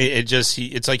be.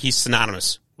 It's like he's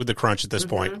synonymous with the Crunch at this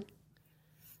point.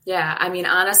 Yeah, I mean,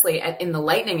 honestly, in the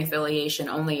Lightning affiliation,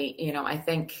 only I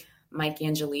think Mike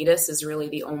Angelidis is really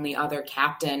the only other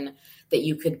captain that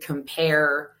you could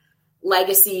compare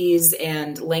legacies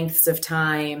and lengths of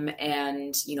time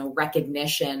and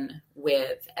recognition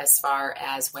with, as far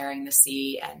as wearing the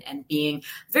C and being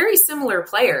very similar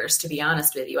players, to be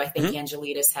honest with you. I think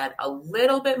Angelidis had a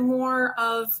little bit more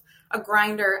of a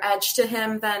grinder edge to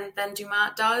him than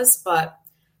Dumont does, but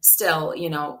still,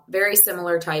 very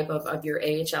similar type of your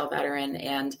AHL veteran.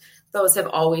 And those have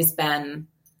always been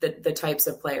the types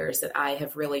of players that I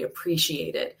have really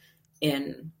appreciated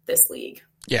in this league.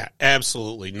 Yeah,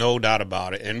 absolutely. No doubt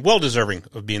about it. And well deserving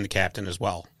of being the captain as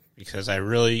well. Because I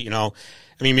really,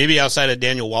 maybe outside of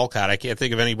Daniel Walcott, I can't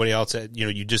think of anybody else that,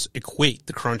 you just equate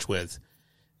the Crunch with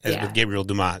with Gabriel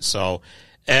Dumont. So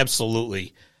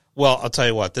absolutely. Well, I'll tell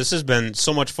you what, this has been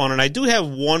so much fun. And I do have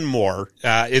one more.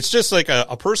 It's just like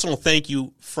a personal thank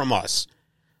you from us.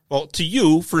 Well, to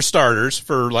you, for starters,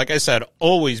 for, like I said,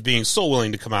 always being so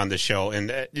willing to come on this show.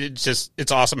 And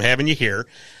it's awesome having you here.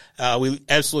 We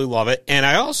absolutely love it. And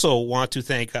I also want to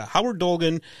thank Howard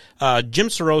Dolgan, Jim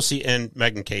Sorosi, and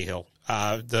Megan Cahill.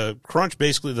 The Crunch,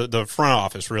 basically the front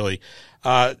office, really.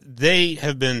 They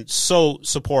have been so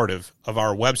supportive of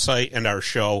our website and our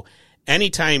show.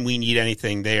 Anytime we need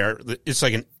anything, it's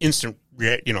like an instant,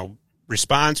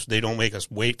 response. They don't make us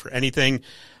wait for anything.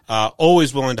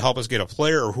 Always willing to help us get a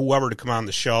player or whoever to come on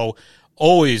the show.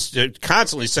 Always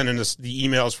constantly sending us the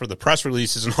emails for the press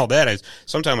releases and all that.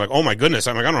 Sometimes I'm like, oh my goodness,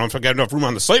 I don't know if I got enough room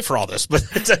on the site for all this,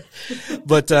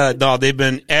 but no, they've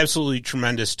been absolutely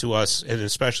tremendous to us, and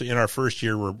especially in our first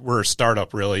year, we're a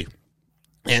startup really,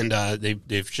 and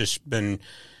they've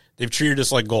treated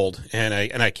us like gold, and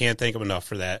I can't thank them enough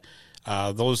for that.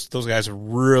 Those guys have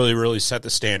really, really set the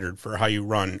standard for how you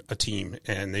run a team,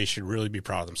 and they should really be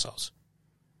proud of themselves.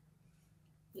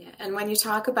 Yeah. And when you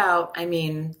talk about,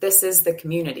 this is the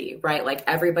community, right? Like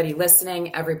everybody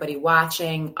listening, everybody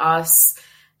watching, us,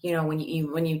 when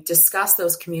you discuss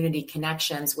those community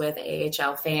connections with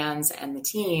AHL fans and the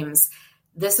teams,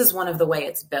 this is one of the way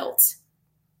it's built.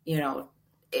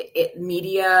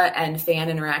 Media and fan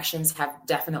interactions have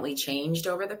definitely changed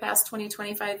over the past 20,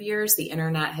 25 years. The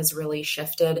internet has really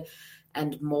shifted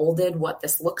and molded what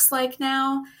this looks like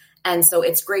now. And so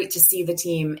it's great to see the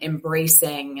team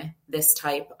embracing this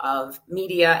type of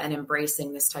media and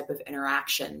embracing this type of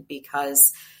interaction,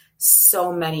 because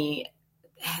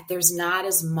there's not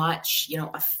as much,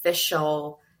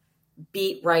 official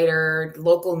beat writer,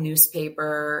 local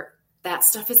newspaper, that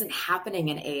stuff isn't happening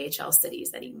in AHL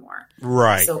cities anymore.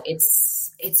 Right. So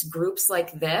it's groups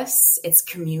like this, it's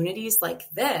communities like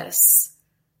this.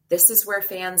 This is where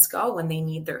fans go when they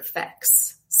need their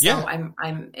fix. So yeah.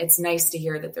 It's nice to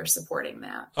hear that they're supporting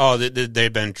that. Oh,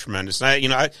 they've been tremendous.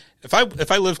 If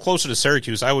I lived closer to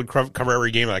Syracuse, I would cover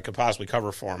every game I could possibly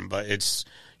cover for them. But it's,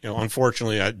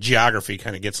 unfortunately, geography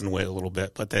kind of gets in the way a little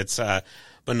bit. But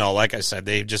but no, like I said,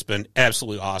 they've just been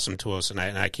absolutely awesome to us, and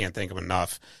I can't thank them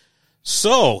enough.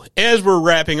 So as we're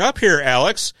wrapping up here,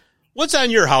 Alex, what's on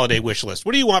your holiday wish list?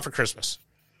 What do you want for Christmas?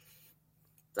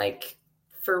 Like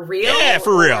for real? Yeah,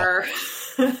 for real.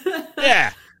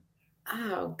 Yeah.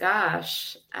 Oh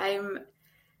gosh.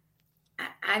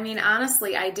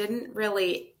 Honestly, I didn't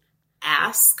really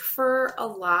ask for a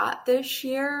lot this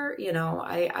year.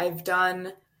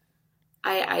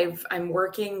 I'm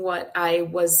working what I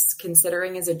was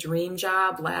considering as a dream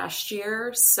job last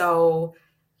year. So,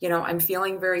 I'm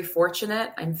feeling very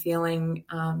fortunate. I'm feeling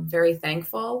very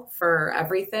thankful for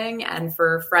everything and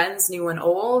for friends, new and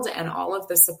old, and all of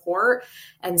the support.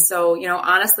 And so,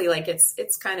 honestly, like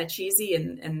it's kind of cheesy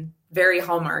and very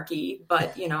Hallmarky,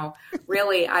 but,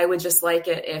 really I would just like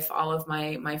it if all of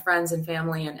my friends and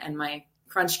family and my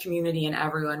Crunch community and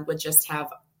everyone would just have,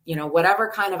 whatever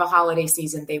kind of a holiday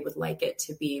season they would like it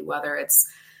to be, whether it's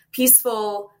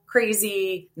peaceful,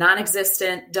 crazy,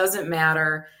 non-existent, doesn't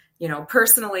matter.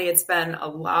 Personally, it's been a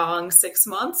long 6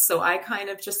 months, so I kind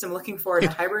of just am looking forward to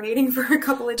hibernating for a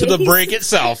couple of days. To the break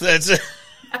itself. That's it.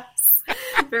 Yes,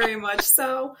 very much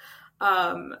so.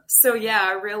 So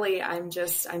yeah, really, I'm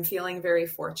feeling very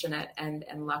fortunate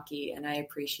and lucky, and I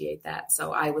appreciate that.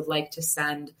 So I would like to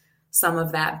send some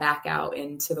of that back out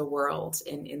into the world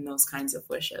in those kinds of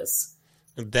wishes.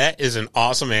 That is an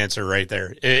awesome answer right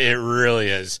there. It really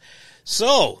is.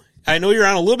 So I know you're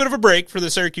on a little bit of a break for the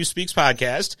Syracuse Speaks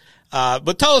podcast,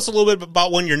 but tell us a little bit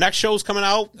about when your next show is coming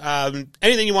out.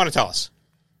 Anything you want to tell us?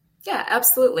 Yeah,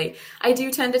 absolutely. I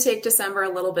do tend to take December a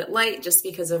little bit light just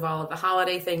because of all of the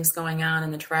holiday things going on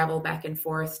and the travel back and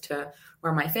forth to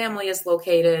where my family is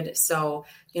located. So,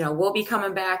 we'll be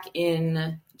coming back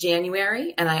in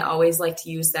January, and I always like to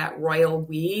use that royal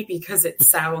we because it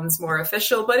sounds more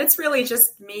official, but it's really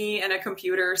just me and a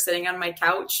computer sitting on my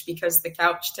couch because the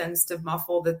couch tends to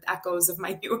muffle the echoes of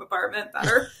my new apartment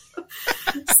better.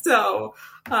 So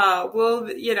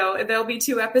there'll be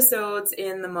 2 episodes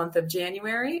in the month of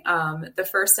January. The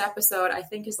first episode I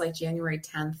think is like January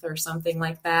 10th or something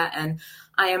like that. And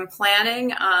I am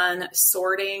planning on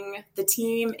sorting the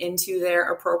team into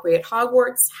their appropriate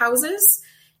Hogwarts houses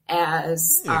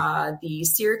as the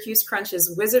Syracuse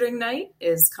Crunch's Wizarding Night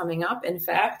is coming up. In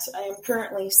fact, I am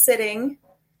currently sitting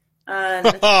on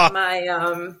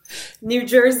my new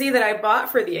jersey that I bought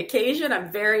for the occasion.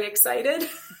 I'm very excited.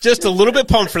 Just a little bit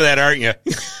pumped for that, aren't you?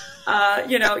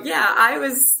 I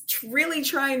was really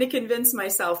trying to convince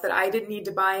myself that I didn't need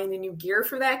to buy any new gear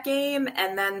for that game.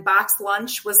 And then Box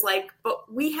Lunch was like,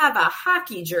 but we have a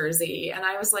hockey jersey. And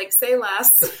I was like, say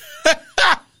less.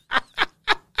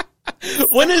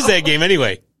 When is that game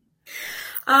anyway?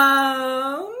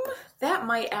 That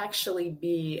might actually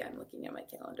be, I'm looking at my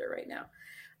calendar right now.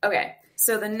 Okay.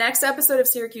 So the next episode of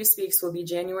Syracuse Speaks will be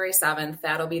January 7th.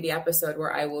 That'll be the episode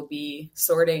where I will be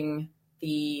sorting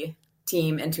the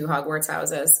team into Hogwarts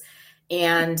houses.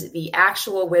 And the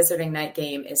actual Wizarding Night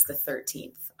game is the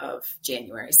 13th of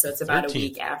January. So it's about 13th. A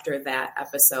week after that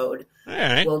episode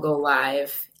will go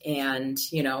live. And,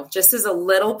 just as a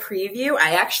little preview,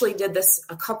 I actually did this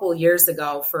a couple years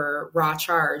ago for Raw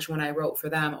Charge when I wrote for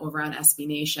them over on SB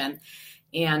Nation.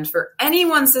 And for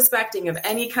anyone suspecting of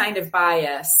any kind of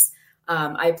bias,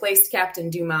 I placed Captain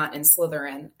Dumont in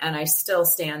Slytherin, and I still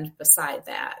stand beside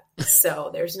that. So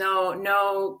there's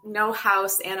no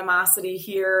house animosity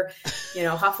here.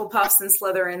 Hufflepuffs and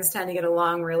Slytherins tend to get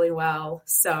along really well.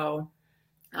 So,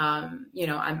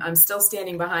 I'm still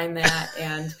standing behind that,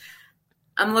 and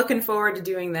I'm looking forward to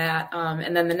doing that.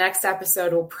 And then the next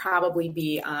episode will probably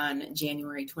be on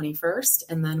January 21st,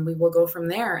 and then we will go from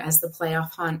there as the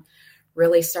playoff hunt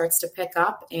really starts to pick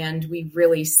up, and we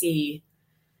really see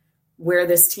where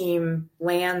this team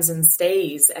lands and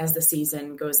stays as the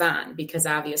season goes on, because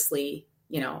obviously,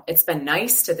 it's been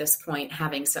nice to this point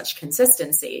having such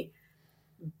consistency,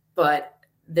 but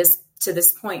to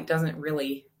this point doesn't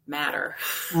really matter.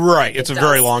 Right. It's a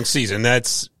very long season.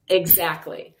 That's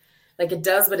exactly like it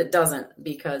does, but it doesn't,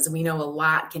 because we know a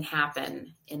lot can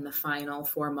happen in the final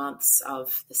 4 months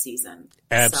of the season.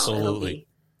 Absolutely.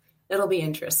 So it'll be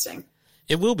interesting.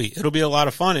 It will be. It'll be a lot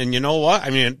of fun. And you know what? I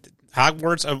mean,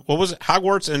 Hogwarts, what was it?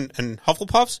 Hogwarts and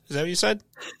Hufflepuffs? Is that what you said?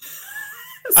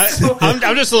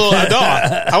 I'm just a little dog.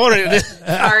 I wanted.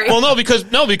 Sorry. Well, no,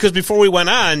 because before we went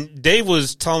on, Dave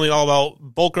was telling me all about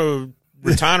Boca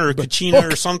Raton or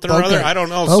Kachina or something or other. I don't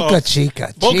know. Boca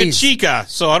Chica. Boca Chica.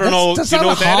 So I don't know. That's you know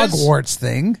not what that is? Hogwarts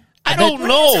thing. I don't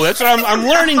know. That's what I'm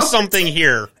learning something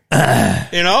here.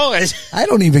 I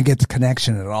don't even get the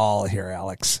connection at all here,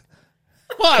 Alex.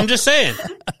 Well, I'm just saying.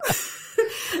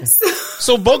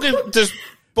 So Boca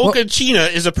China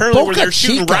is apparently where they're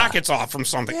shooting rockets off from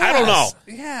something. Yes, I don't know.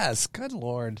 Yes, good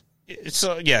Lord.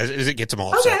 So yeah, it gets them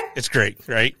all upset. Okay. It's great,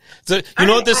 right? So you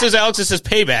know what this is, Alex? This is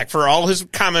payback for all his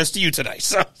comments to you today.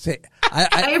 So see,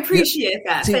 I appreciate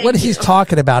that. See, what he's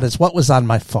talking about is what was on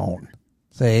my phone.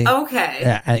 See?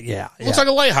 Okay. Yeah. Looks like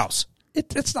a lighthouse.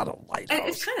 It's not a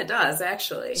lighthouse. It kind of does,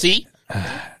 actually. See?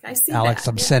 I see Alex,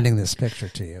 that. I'm sending this picture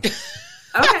to you.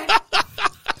 Okay.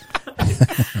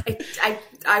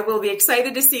 I will be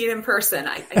excited to see it in person.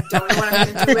 I don't know what I'm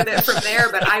going to do with it from there,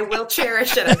 but I will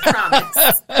cherish it, I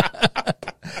promise.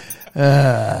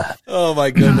 Oh,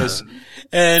 my goodness.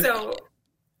 I'm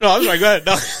sorry, go ahead.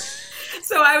 No.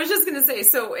 So I was just going to say,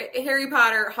 so Harry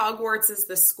Potter, Hogwarts is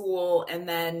the school, and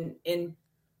then in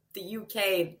the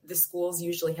UK, the schools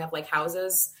usually have like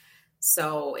houses.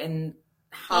 So in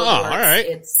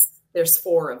Hogwarts, there's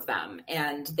 4 of them,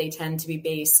 and they tend to be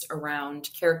based around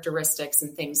characteristics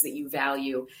and things that you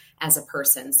value as a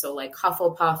person. So like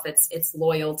Hufflepuff, it's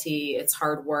loyalty, it's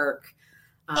hard work.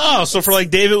 So for like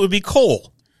Dave, it would be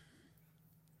Cole.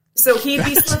 So he'd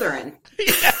be Slytherin.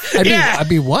 I'd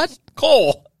be what?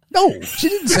 Cole. No, she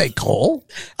didn't say Cole.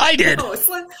 I did. No,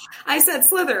 I said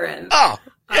Slytherin. Oh,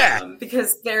 yeah.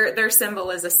 Because their symbol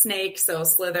is a snake, so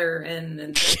Slytherin,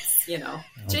 and it's,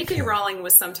 J.K. Rowling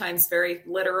was sometimes very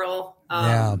literal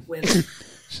with,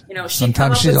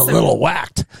 sometimes she's a little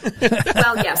whacked.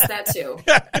 Well, yes, that too.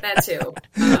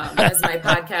 As my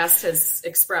podcast has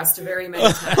expressed very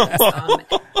many times.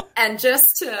 And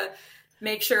just to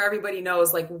make sure everybody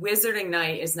knows, like, Wizarding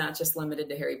Night is not just limited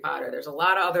to Harry Potter. There's a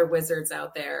lot of other wizards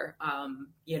out there. I'm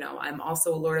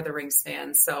also a Lord of the Rings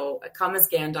fan. So come as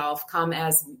Gandalf, come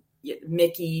as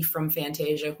Mickey from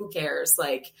Fantasia. Who cares?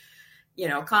 Like,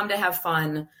 come to have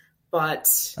fun.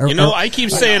 But I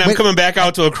keep saying I'm coming back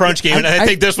out to a Crunch game, and I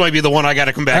think this might be the one I got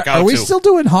to come back out to. Are we still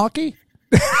doing hockey?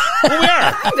 Well, we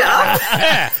are.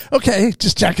 Yeah. Okay,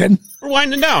 just checking. We're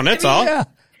winding down. That's all. Yeah.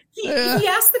 He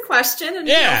asked the question,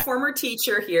 and former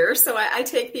teacher here, so I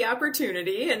take the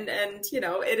opportunity, and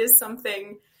it is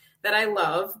something that I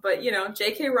love. But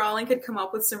J.K. Rowling could come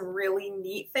up with some really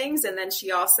neat things, and then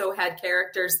she also had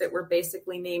characters that were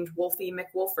basically named Wolfie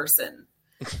McWolferson.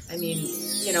 I mean,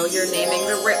 you're naming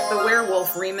the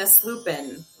werewolf Remus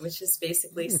Lupin, which is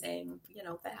basically saying,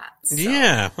 that. So,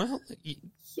 yeah, well,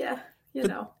 yeah,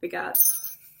 we got.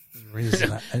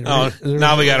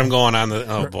 Now we got him going on the.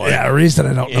 Oh boy, yeah. Reason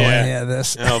I don't know any of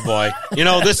this. Oh boy,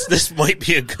 this might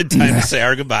be a good time to say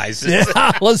our goodbyes.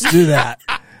 Yeah, let's do that.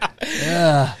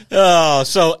 Yeah. Oh,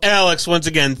 so Alex, once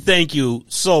again, thank you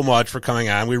so much for coming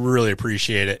on. We really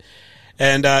appreciate it.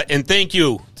 And thank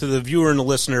you to the viewer and the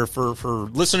listener for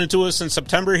listening to us in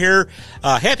September here.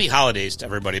 Happy holidays to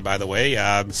everybody, by the way.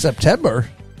 September?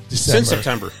 December. Since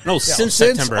September. No, since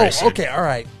September. Okay, all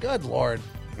right. Good Lord.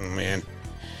 Oh, man.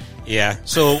 Yeah,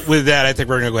 so with that, I think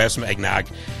we're going to go have some eggnog.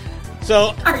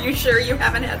 So, are you sure you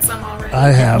haven't had some already?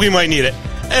 I have. We might need it.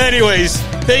 Anyways,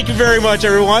 thank you very much,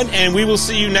 everyone, and we will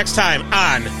see you next time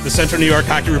on the Central New York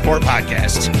Hockey Report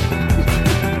podcast.